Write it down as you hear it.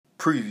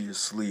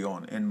Previously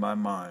on In My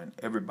Mind,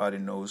 Everybody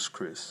Knows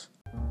Chris.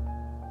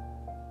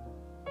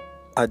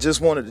 I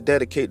just wanted to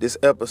dedicate this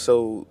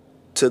episode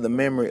to the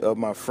memory of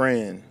my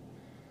friend,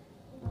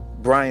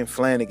 Brian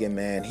Flanagan,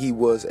 man. He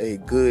was a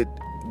good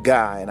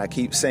guy, and I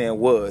keep saying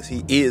was.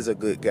 He is a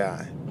good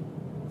guy.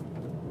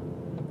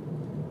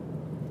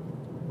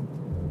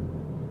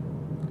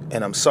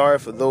 And I'm sorry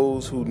for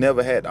those who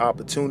never had the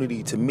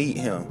opportunity to meet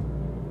him.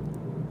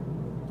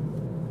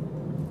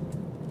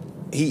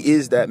 He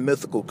is that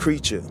mythical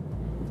creature,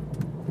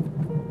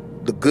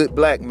 the good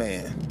black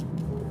man.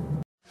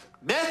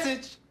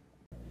 Message.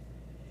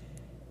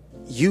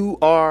 You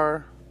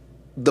are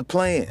the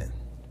plan.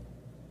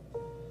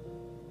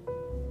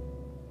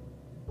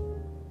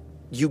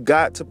 You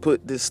got to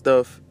put this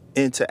stuff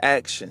into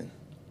action.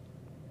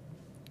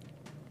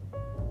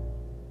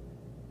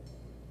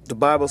 The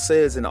Bible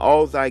says, in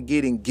all thy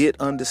getting, get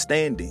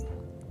understanding.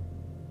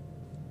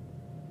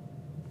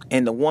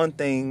 And the one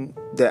thing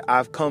that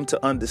I've come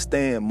to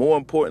understand, more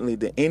importantly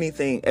than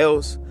anything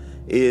else,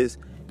 is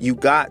you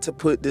got to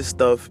put this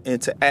stuff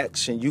into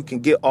action. You can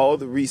get all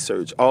the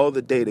research, all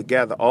the data,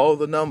 gather all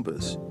the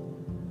numbers.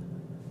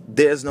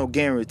 There's no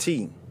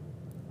guarantee.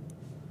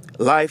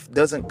 Life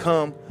doesn't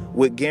come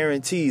with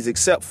guarantees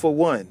except for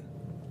one,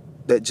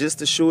 that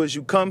just as sure as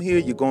you come here,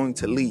 you're going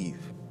to leave.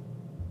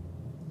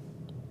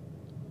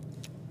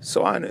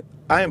 So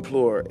I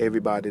implore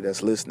everybody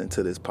that's listening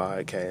to this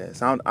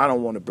podcast, I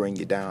don't want to bring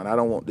you down. I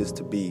don't want this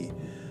to be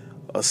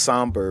a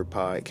somber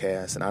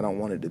podcast, and I don't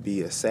want it to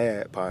be a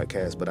sad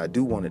podcast, but I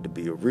do want it to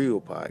be a real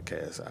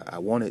podcast. I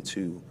want it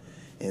to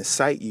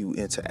incite you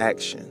into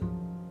action.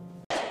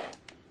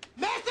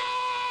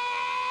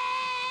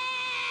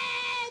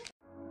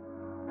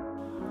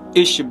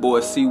 It's your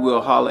boy C.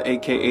 Will Holler,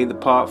 a.k.a. the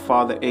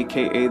Podfather,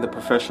 a.k.a. the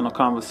Professional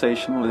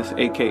Conversationalist,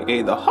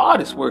 a.k.a. the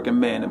hardest working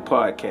man in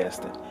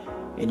podcasting.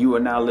 And you are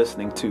now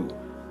listening to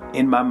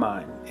In My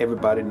Mind,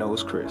 Everybody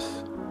Knows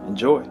Chris.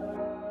 Enjoy.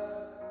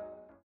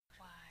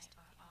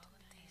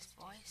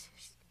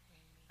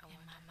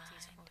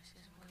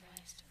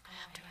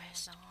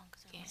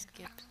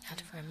 Have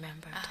to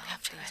remember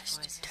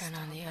to turn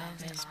on the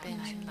oven. It's been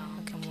too long.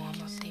 We can warm up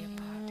the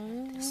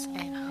apartment.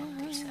 And hold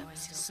these up.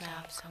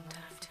 Stop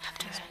sometimes. Have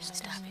to rest.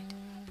 Stop it.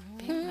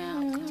 Big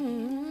mouth. I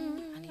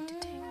need to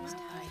take my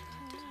life.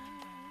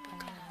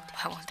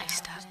 Why won't they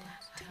stop?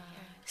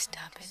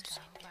 Stop it.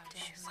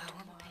 Why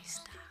won't they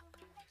stop?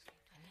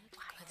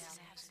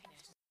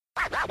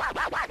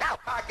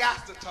 I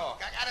got to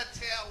talk. I got to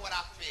tell what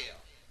I feel.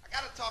 I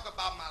got to talk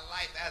about my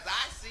life as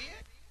I see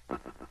it.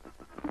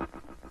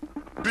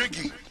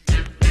 Biggie.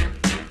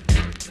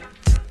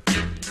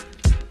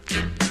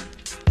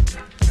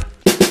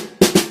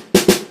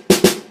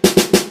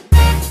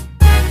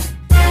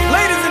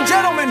 Ladies and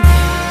gentlemen,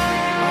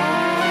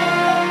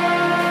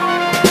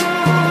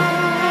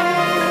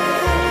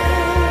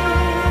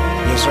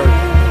 Yes, sir.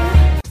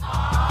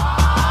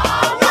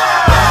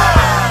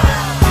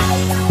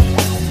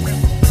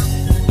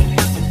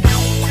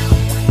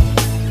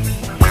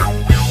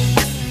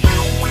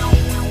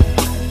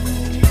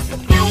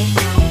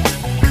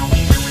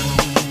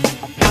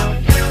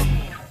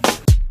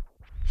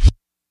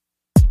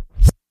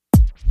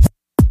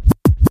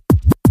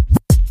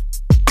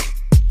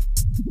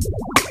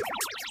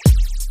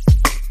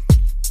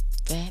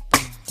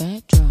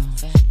 Fat drum,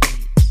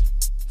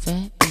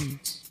 fat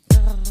beats.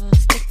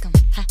 Stick 'em,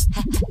 ha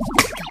ha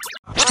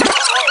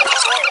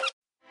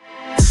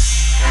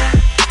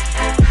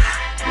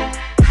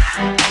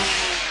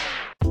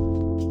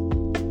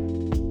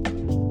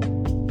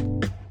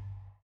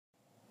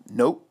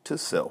note to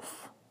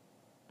self.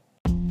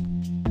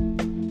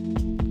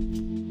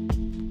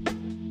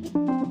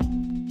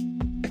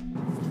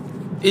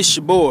 It's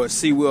your boy,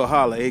 C. Will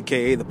Holler,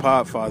 a.k.a. the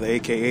Podfather,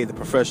 a.k.a. the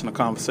Professional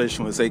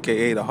Conversationalist,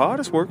 a.k.a. the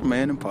hardest working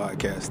man in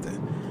podcasting.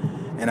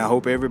 And I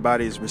hope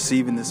everybody is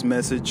receiving this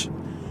message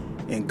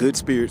in good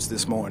spirits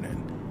this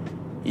morning.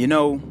 You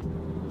know,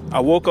 I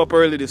woke up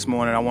early this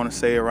morning, I want to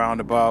say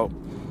around about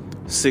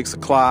 6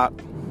 o'clock,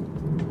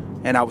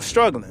 and I was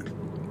struggling.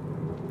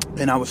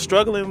 And I was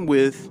struggling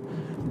with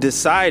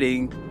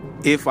deciding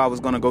if I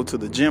was going to go to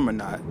the gym or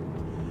not.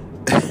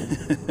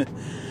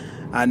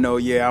 I know,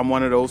 I'm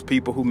one of those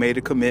people who made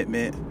a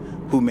commitment,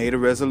 who made a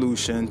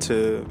resolution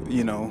to,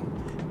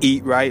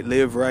 eat right,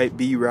 live right,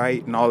 be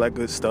right, and all that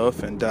good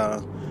stuff. And,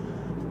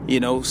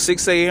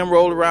 6 a.m.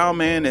 rolled around,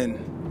 man, and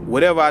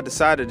whatever I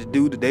decided to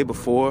do the day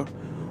before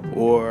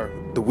or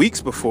the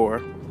weeks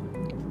before,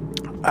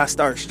 I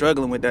started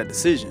struggling with that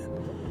decision.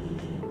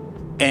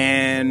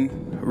 And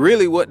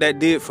really what that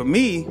did for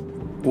me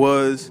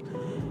was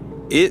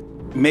it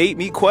made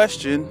me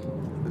question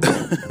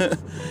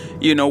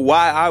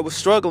why I was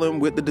struggling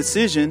with the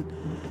decision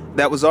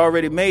that was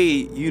already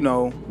made,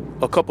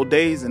 a couple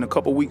days and a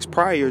couple weeks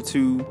prior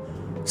to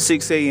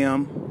 6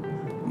 a.m.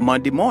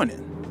 Monday morning.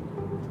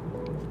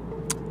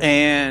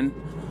 And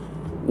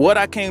what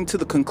I came to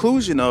the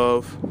conclusion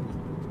of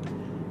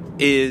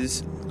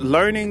is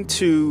learning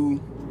to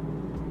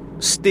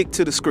stick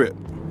to the script.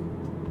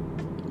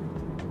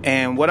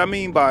 And what I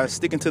mean by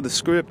sticking to the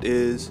script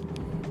is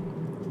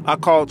I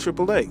called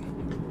AAA.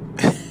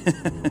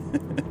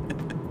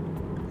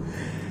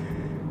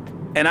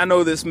 And I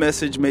know this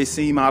message may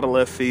seem out of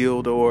left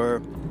field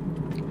or,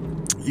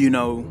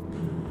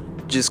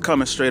 just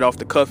coming straight off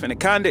the cuff, and it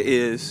kind of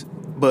is.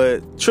 But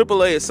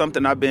AAA is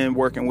something I've been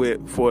working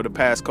with for the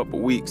past couple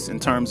weeks in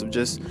terms of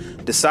just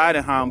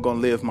deciding how I'm going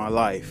to live my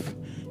life.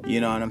 You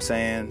know what I'm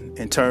saying?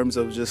 In terms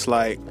of just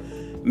like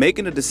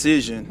making a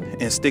decision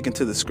and sticking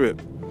to the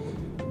script.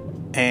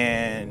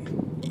 And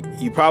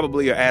you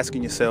probably are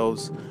asking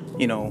yourselves,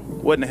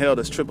 what in the hell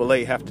does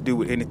AAA have to do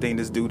with anything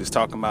this dude is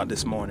talking about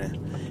this morning?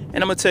 And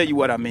I'm going to tell you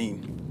what I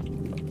mean.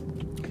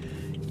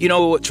 You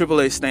know what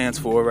AAA stands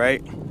for,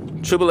 right?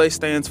 AAA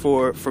stands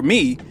for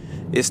me,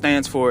 it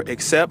stands for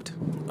accept,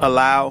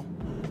 allow,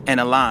 and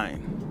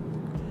align.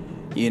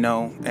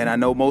 And I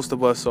know most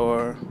of us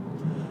are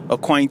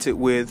acquainted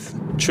with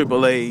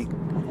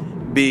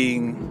AAA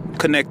being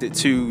connected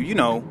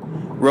to,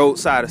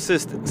 roadside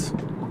assistance.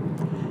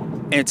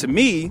 And to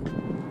me,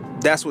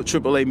 that's what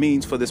AAA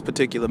means for this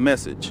particular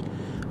message.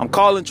 I'm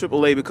calling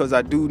AAA because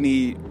I do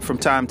need, from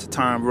time to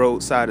time,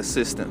 roadside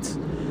assistance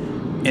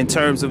in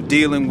terms of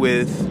dealing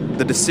with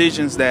the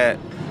decisions that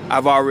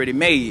I've already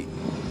made.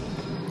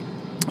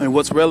 And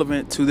what's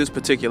relevant to this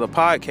particular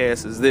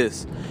podcast is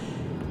this.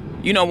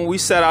 When we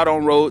set out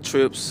on road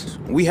trips,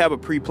 we have a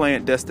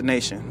pre-planned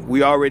destination.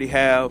 We already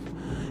have,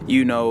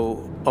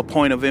 a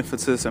point of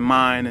emphasis in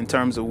mind in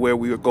terms of where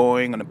we are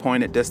going, an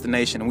appointed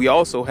destination. And we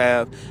also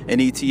have an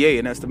ETA,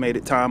 an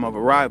estimated time of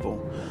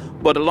arrival.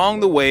 But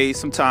along the way,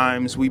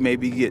 sometimes we may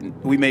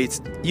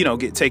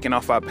get taken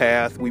off our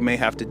path. We may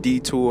have to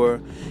detour.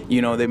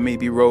 There may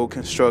be road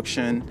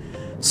construction,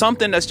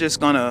 something that's just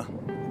gonna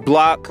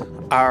block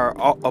our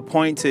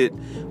appointed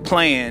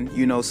plan.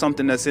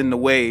 Something that's in the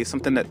way,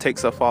 something that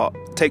takes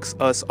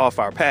us off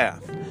our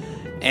path.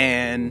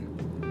 And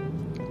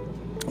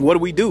what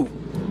do?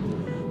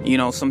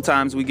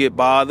 Sometimes we get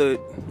bothered,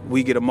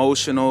 we get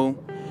emotional,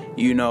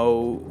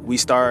 we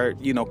start,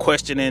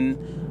 questioning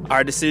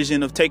our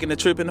decision of taking the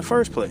trip in the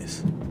first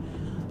place.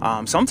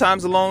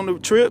 Sometimes along the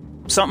trip,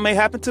 something may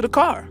happen to the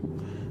car.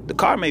 The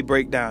car may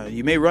break down.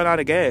 You may run out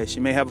of gas.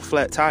 You may have a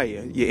flat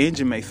tire. Your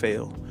engine may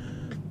fail.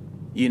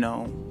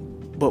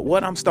 But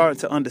what I'm starting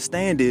to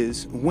understand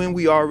is when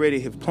we already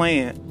have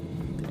planned,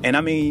 and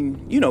I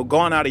mean,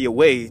 going out of your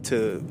way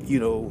to,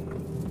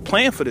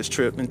 plan for this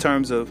trip in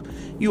terms of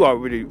you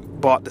already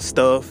bought the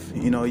stuff,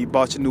 you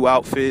bought your new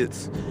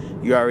outfits,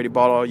 you already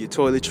bought all your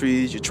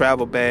toiletries, your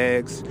travel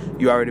bags,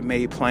 you already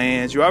made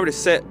plans, you already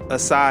set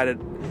aside,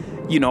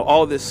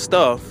 all this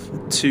stuff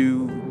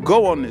to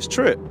go on this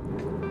trip.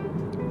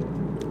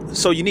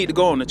 So you need to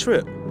go on the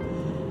trip.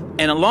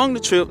 And along the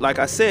trip, like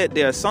I said,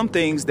 there are some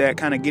things that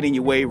kind of get in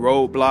your way,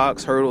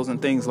 roadblocks, hurdles,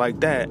 and things like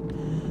that.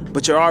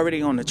 But you're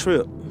already on the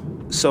trip.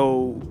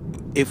 So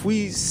if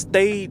we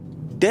stay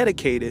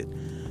dedicated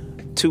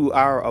to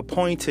our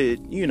appointed,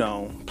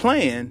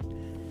 plan,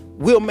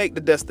 we'll make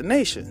the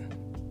destination.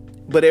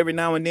 But every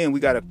now and then we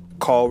got to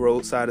call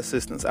roadside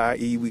assistance,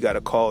 i.e. we got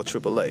to call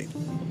AAA.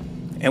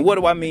 And what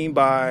do I mean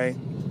by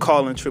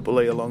calling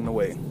AAA along the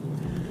way?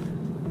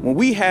 When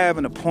we have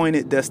an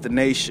appointed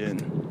destination,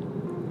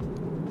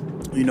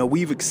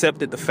 we've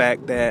accepted the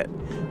fact that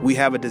we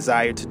have a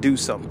desire to do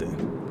something.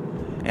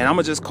 And I'm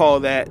going to just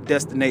call that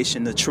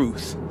destination the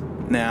truth.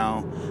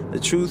 Now, the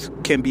truth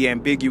can be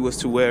ambiguous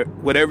to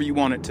whatever you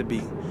want it to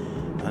be.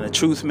 The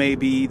truth may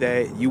be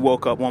that you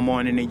woke up one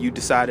morning and you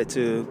decided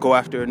to go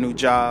after a new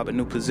job, a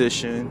new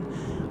position,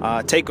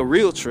 take a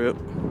real trip.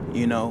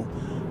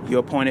 Your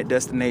appointed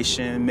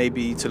destination may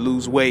be to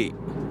lose weight.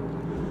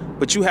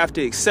 But you have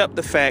to accept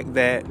the fact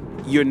that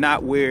you're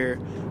not where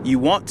you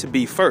want to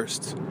be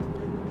first.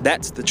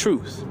 That's the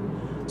truth.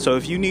 So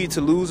if you need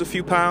to lose a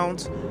few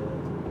pounds,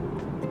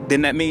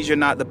 then that means you're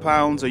not the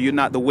pounds or you're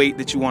not the weight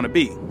that you want to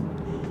be.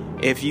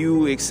 If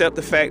you accept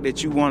the fact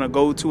that you want to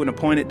go to an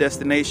appointed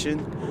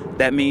destination,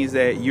 that means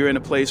that you're in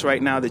a place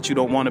right now that you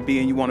don't want to be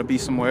and you want to be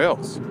somewhere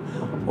else.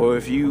 Or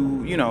if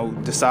you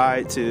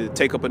decide to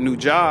take up a new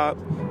job,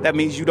 that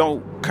means you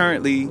don't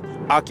currently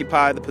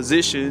occupy the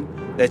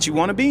position that you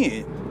want to be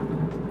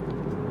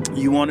in.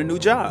 You want a new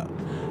job.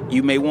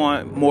 You may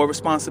want more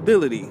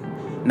responsibility.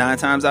 9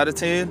 times out of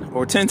 10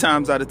 or 10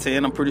 times out of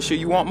 10, I'm pretty sure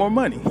you want more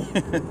money.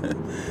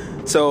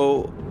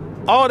 So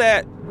all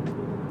that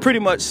pretty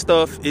much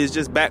stuff is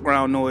just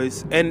background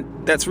noise, and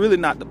that's really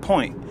not the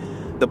point.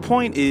 The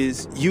point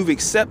is you've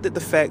accepted the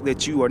fact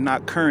that you are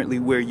not currently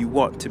where you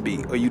want to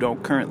be, or you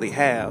don't currently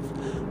have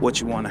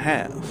what you want to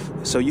have.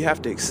 So you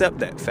have to accept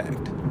that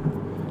fact.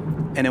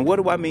 And then what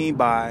do I mean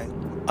by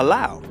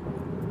allow?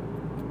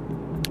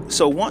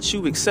 So once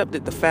you've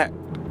accepted the fact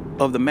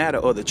of the matter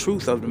or the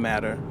truth of the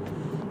matter,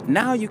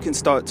 now you can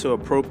start to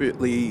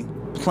appropriately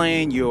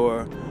plan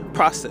your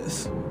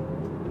process,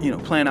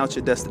 plan out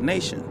your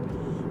destination,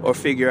 or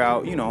figure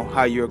out,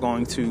 how you're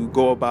going to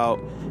go about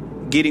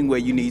getting where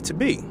you need to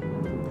be.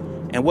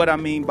 And what I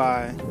mean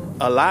by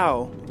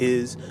allow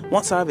is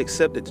once I've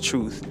accepted the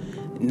truth,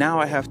 now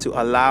I have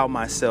to allow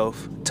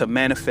myself to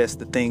manifest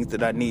the things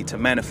that I need to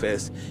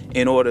manifest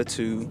in order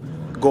to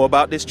go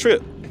about this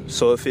trip.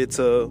 So if it's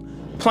a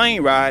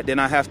plane ride, then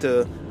I have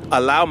to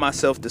allow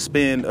myself to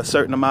spend a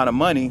certain amount of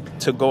money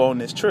to go on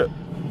this trip.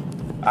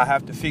 I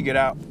have to figure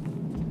out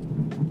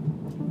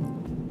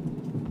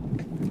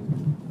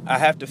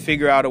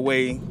a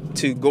way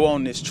to go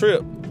on this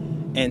trip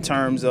in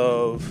terms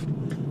of,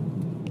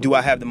 do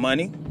I have the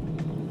money?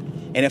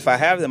 And if I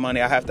have the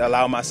money, I have to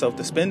allow myself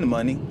to spend the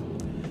money.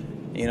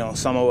 You know,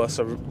 some of us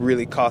are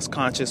really cost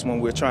conscious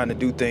when we're trying to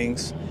do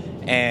things.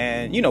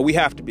 And, you know, we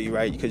have to be,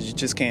 right? Because you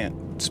just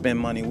can't spend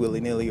money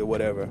willy-nilly or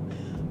whatever.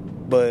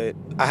 But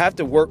I have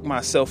to work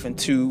myself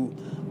into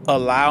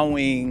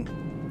allowing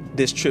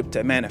this trip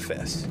to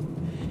manifest.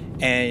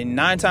 And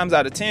 9 times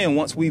out of 10,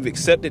 once we've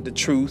accepted the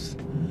truth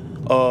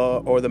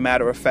or the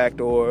matter of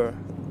fact or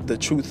the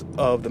truth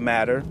of the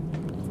matter,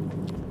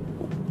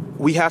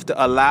 we have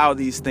to allow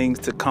these things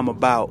to come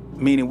about,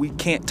 meaning we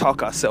can't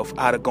talk ourselves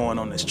out of going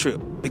on this trip,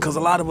 because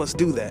a lot of us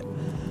do that.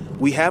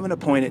 We have an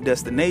appointed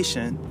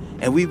destination,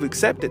 and we've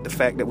accepted the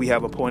fact that we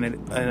have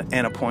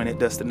an appointed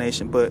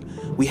destination, but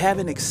we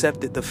haven't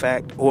accepted the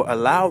fact or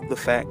allowed the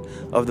fact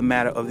of the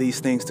matter of these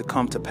things to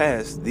come to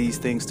pass, these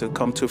things to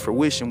come to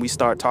fruition. We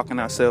start talking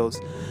ourselves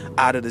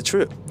out of the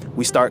trip.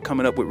 We start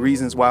coming up with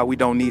reasons why we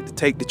don't need to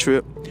take the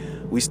trip.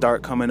 We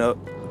start coming up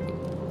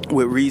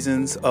with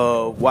reasons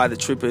of why the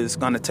trip is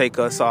going to take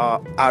us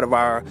out of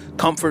our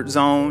comfort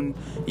zone.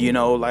 You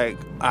know, like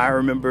I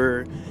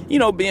remember, you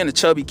know, being a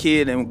chubby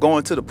kid and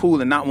going to the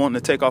pool and not wanting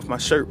to take off my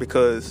shirt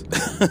because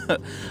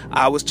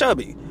I was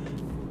chubby.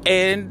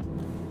 And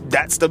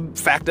that's the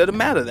fact of the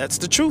matter. That's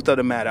the truth of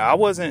the matter. I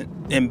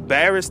wasn't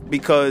embarrassed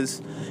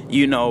because,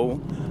 you know,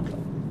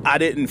 I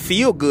didn't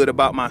feel good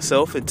about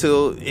myself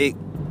until it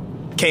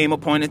came a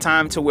point in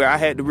time to where I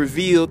had to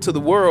reveal to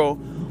the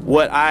world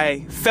what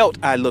I felt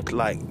I looked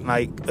like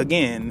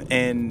again.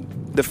 And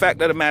the fact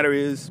of the matter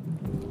is,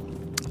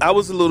 I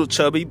was a little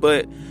chubby,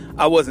 but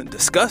I wasn't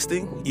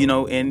disgusting, you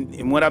know.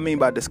 And what I mean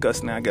by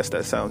disgusting, I guess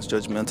that sounds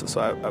judgmental, so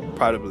I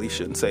probably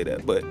shouldn't say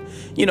that. But,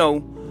 you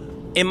know,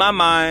 in my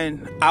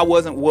mind, I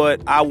wasn't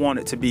what I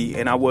wanted to be,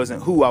 and I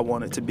wasn't who I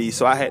wanted to be.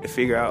 So I had to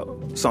figure out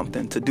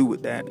something to do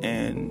with that.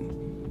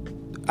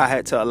 And I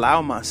had to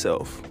allow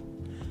myself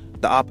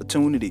the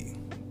opportunity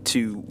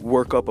to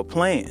work up a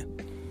plan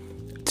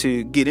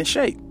to get in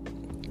shape.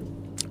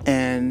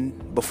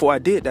 And before I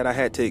did that, I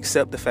had to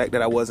accept the fact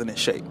that I wasn't in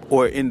shape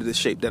or in the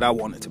shape that I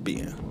wanted to be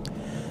in.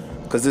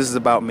 Because this is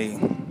about me.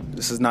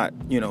 This is not,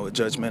 you know, a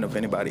judgment of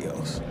anybody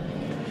else.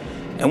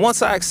 And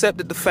once I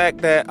accepted the fact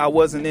that I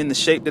wasn't in the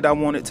shape that I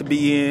wanted to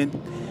be in,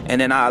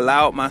 and then I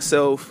allowed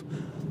myself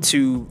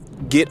to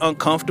get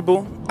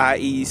uncomfortable,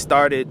 i.e.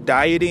 started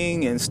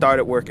dieting and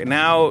started working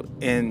out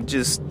and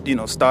just, you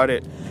know,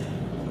 started,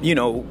 you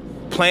know,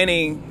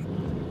 planning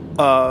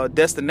a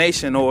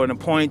destination or an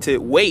appointed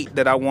weight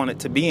that I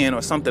wanted to be in,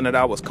 or something that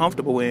I was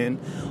comfortable in,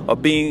 or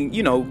being,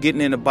 you know, getting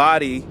in a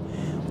body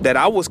that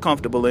I was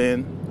comfortable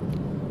in,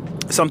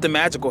 something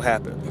magical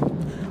happened.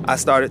 I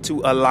started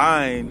to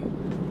align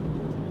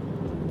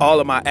all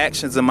of my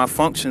actions and my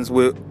functions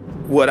with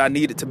what I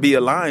needed to be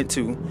aligned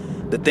to.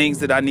 The things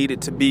that I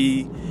needed to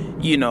be,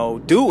 you know,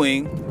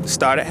 doing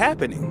started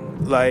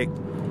happening. Like,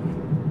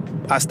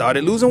 I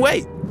started losing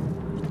weight.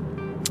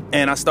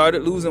 And I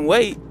started losing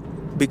weight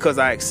because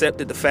I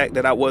accepted the fact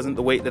that I wasn't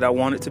the weight that I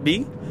wanted to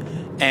be.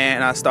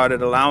 And I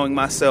started allowing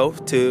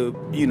myself to,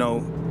 you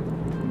know,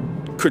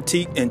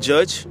 critique and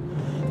judge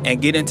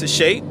and get into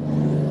shape.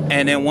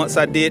 And then once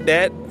I did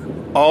that,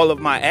 all of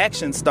my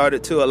actions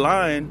started to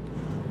align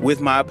with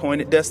my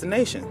appointed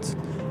destinations.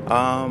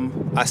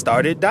 I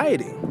started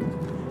dieting.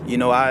 You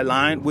know, I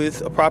aligned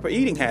with a proper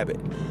eating habit.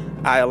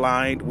 I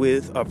aligned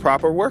with a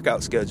proper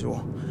workout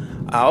schedule.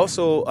 I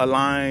also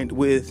aligned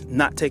with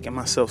not taking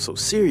myself so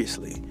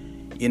seriously.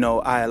 You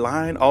know, I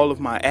aligned all of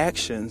my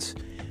actions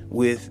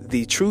with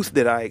the truth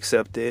that I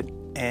accepted,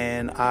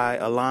 and I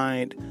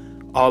aligned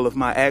all of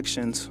my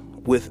actions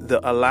with the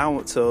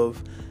allowance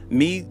of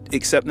me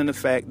accepting the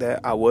fact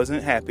that I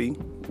wasn't happy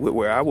with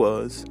where I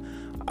was.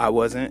 I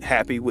wasn't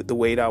happy with the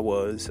weight I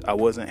was. I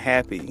wasn't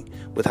happy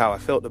with how I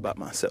felt about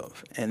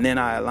myself. And then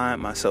I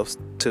aligned myself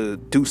to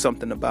do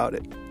something about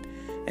it.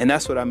 And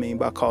that's what I mean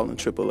by calling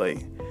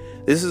AAA.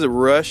 This is a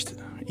rushed,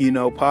 you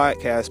know,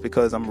 podcast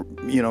because I'm,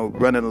 you know,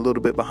 running a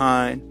little bit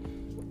behind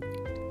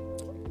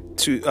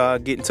to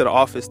get into the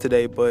office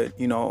today. But,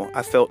 you know,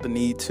 I felt the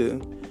need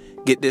to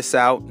get this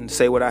out and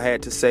say what I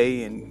had to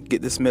say and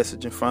get this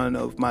message in front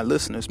of my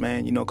listeners,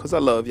 man, you know, because I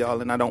love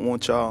y'all and I don't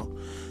want y'all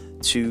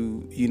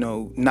to, you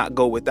know, not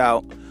go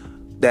without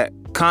that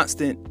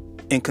constant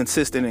and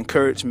consistent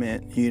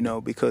encouragement, you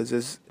know, because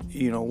it's,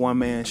 you know, one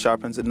man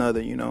sharpens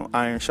another, you know,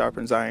 iron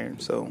sharpens iron.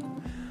 So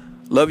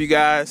love you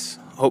guys.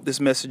 Hope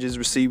this message is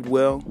received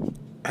well.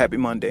 Happy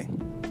Monday.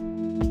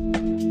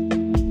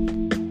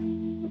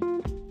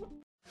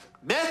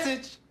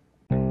 Message.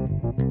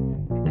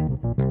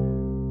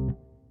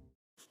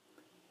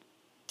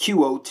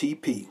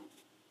 QOTP.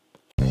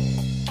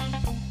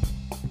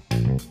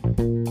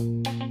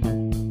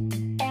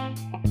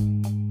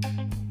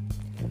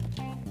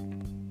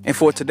 And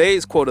for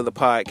today's quote of the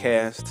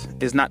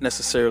podcast is not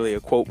necessarily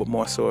a quote, but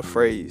more so a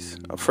phrase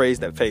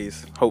that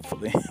pays,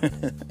 hopefully.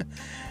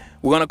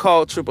 We're going to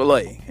call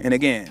AAA. And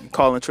again,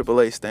 calling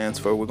AAA stands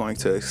for we're going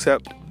to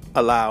accept,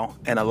 allow,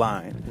 and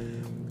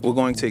align. We're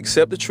going to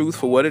accept the truth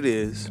for what it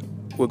is.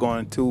 We're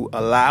going to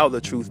allow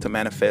the truth to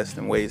manifest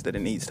in ways that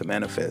it needs to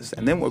manifest.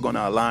 And then we're going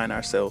to align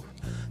ourselves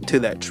to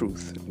that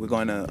truth. We're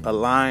going to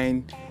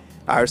align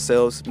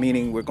ourselves,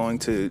 meaning we're going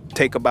to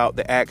take about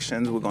the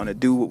actions. We're going to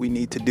do what we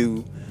need to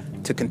do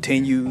to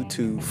continue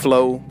to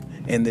flow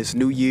in this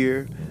new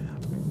year.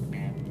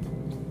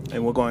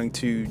 And we're going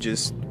to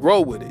just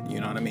roll with it. You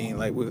know what I mean?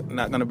 Like, we're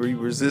not going to be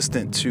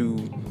resistant to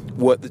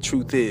what the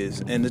truth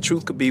is. And the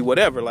truth could be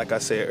whatever, like I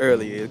said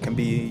earlier. It can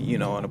be, you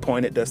know, an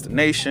appointed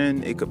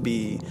destination. It could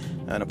be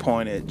an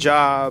appointed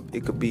job.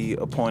 It could be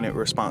appointed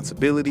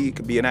responsibility. It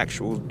could be an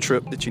actual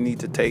trip that you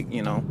need to take,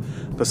 you know.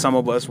 For some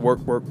of us,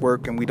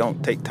 work, and we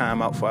don't take time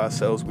out for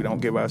ourselves. We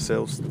don't give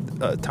ourselves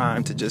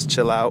time to just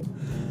chill out,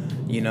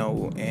 you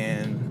know.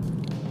 And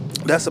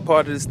that's a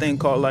part of this thing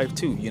called life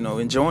too, you know,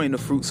 enjoying the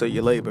fruits of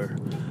your labor.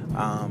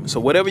 So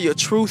whatever your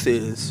truth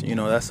is, you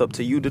know, that's up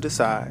to you to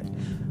decide.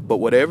 But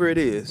whatever it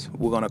is,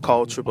 we're going to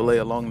call AAA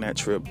along that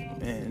trip,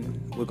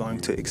 and we're going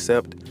to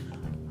accept,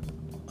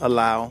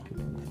 allow,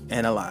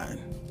 and align.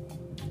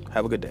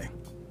 Have a good day.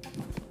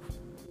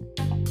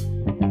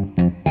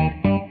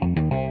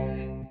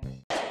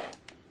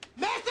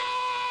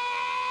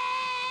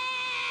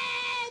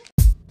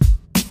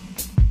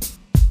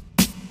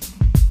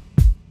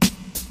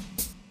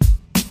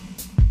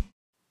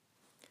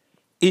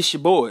 It's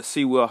your boy,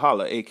 C. Will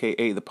Holler,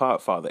 a.k.a. the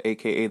Podfather,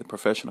 a.k.a. the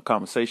Professional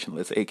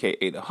Conversationalist,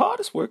 a.k.a. the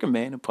hardest working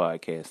man in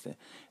podcasting.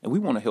 And we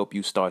want to help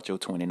you start your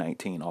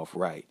 2019 off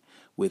right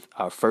with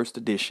our first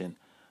edition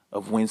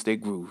of Wednesday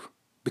Groove,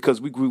 because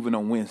we grooving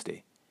on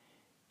Wednesday.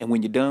 And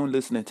when you're done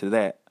listening to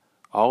that,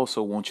 I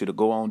also want you to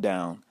go on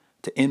down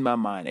to In My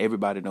Mind,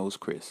 Everybody Knows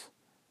Chris,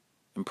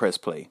 and press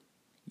play.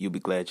 You'll be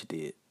glad you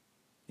did.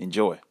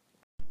 Enjoy.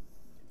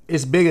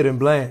 It's bigger than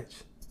Blanche.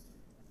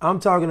 I'm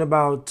talking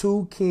about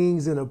Two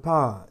Kings in a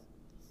Pod.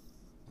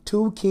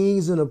 Two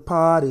Kings in a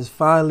Pod is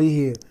finally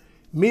here.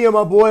 Me and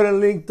my boy done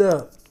linked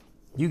up.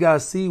 You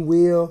got C.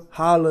 Will,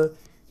 Holler,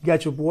 you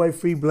got your boy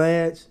Free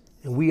Blanche,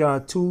 and we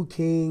are Two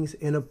Kings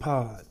in a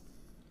Pod.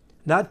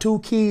 Not two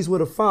keys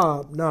with a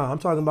fob. No, I'm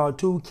talking about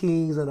two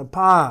kings in a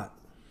pod.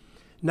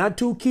 Not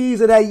two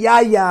keys of that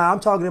yah-yah. I'm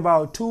talking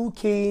about two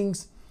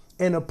kings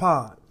in a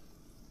pod.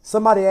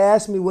 Somebody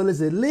asked me, well,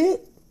 is it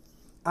lit?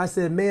 I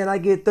said, man, I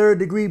get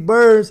third-degree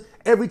burns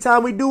every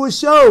time we do a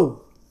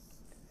show.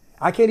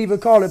 I can't even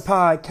call it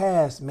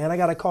podcast, man. I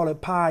got to call it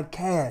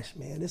podcast,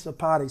 man. This is a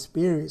pod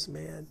experience,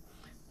 man.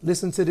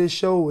 Listen to this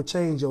show will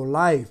change your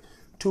life.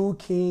 Two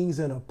kings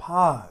in a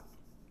pod.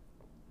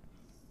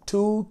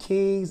 Two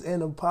kings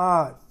in a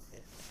pod.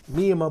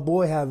 Me and my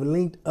boy have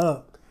linked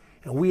up,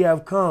 and we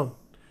have come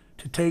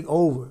to take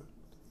over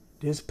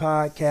this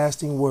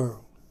podcasting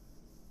world.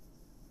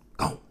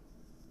 Go.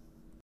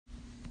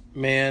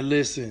 Man,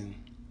 listen.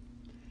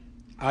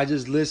 I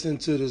just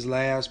listened to this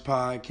last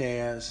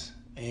podcast,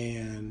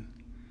 and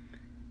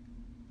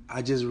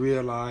I just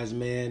realized,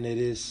 man, that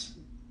it's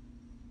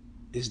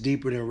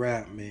deeper than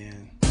rap,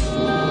 man.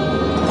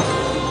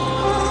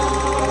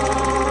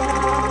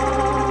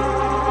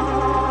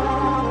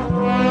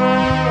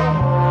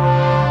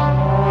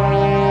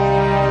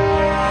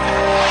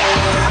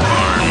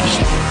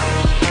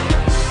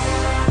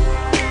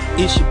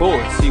 It's your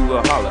boy, C.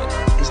 Will Holler.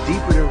 It's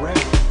deeper than rap.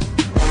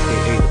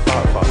 A.k.a. the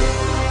Podfather.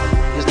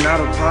 It's not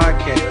a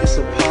podcast, it's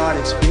a pod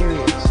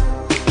experience.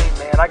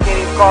 Hey man, I can't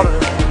even call it a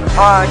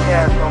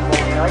podcast no more,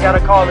 man. I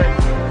gotta call it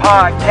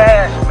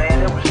podcast,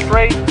 man. It was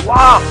straight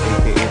wow.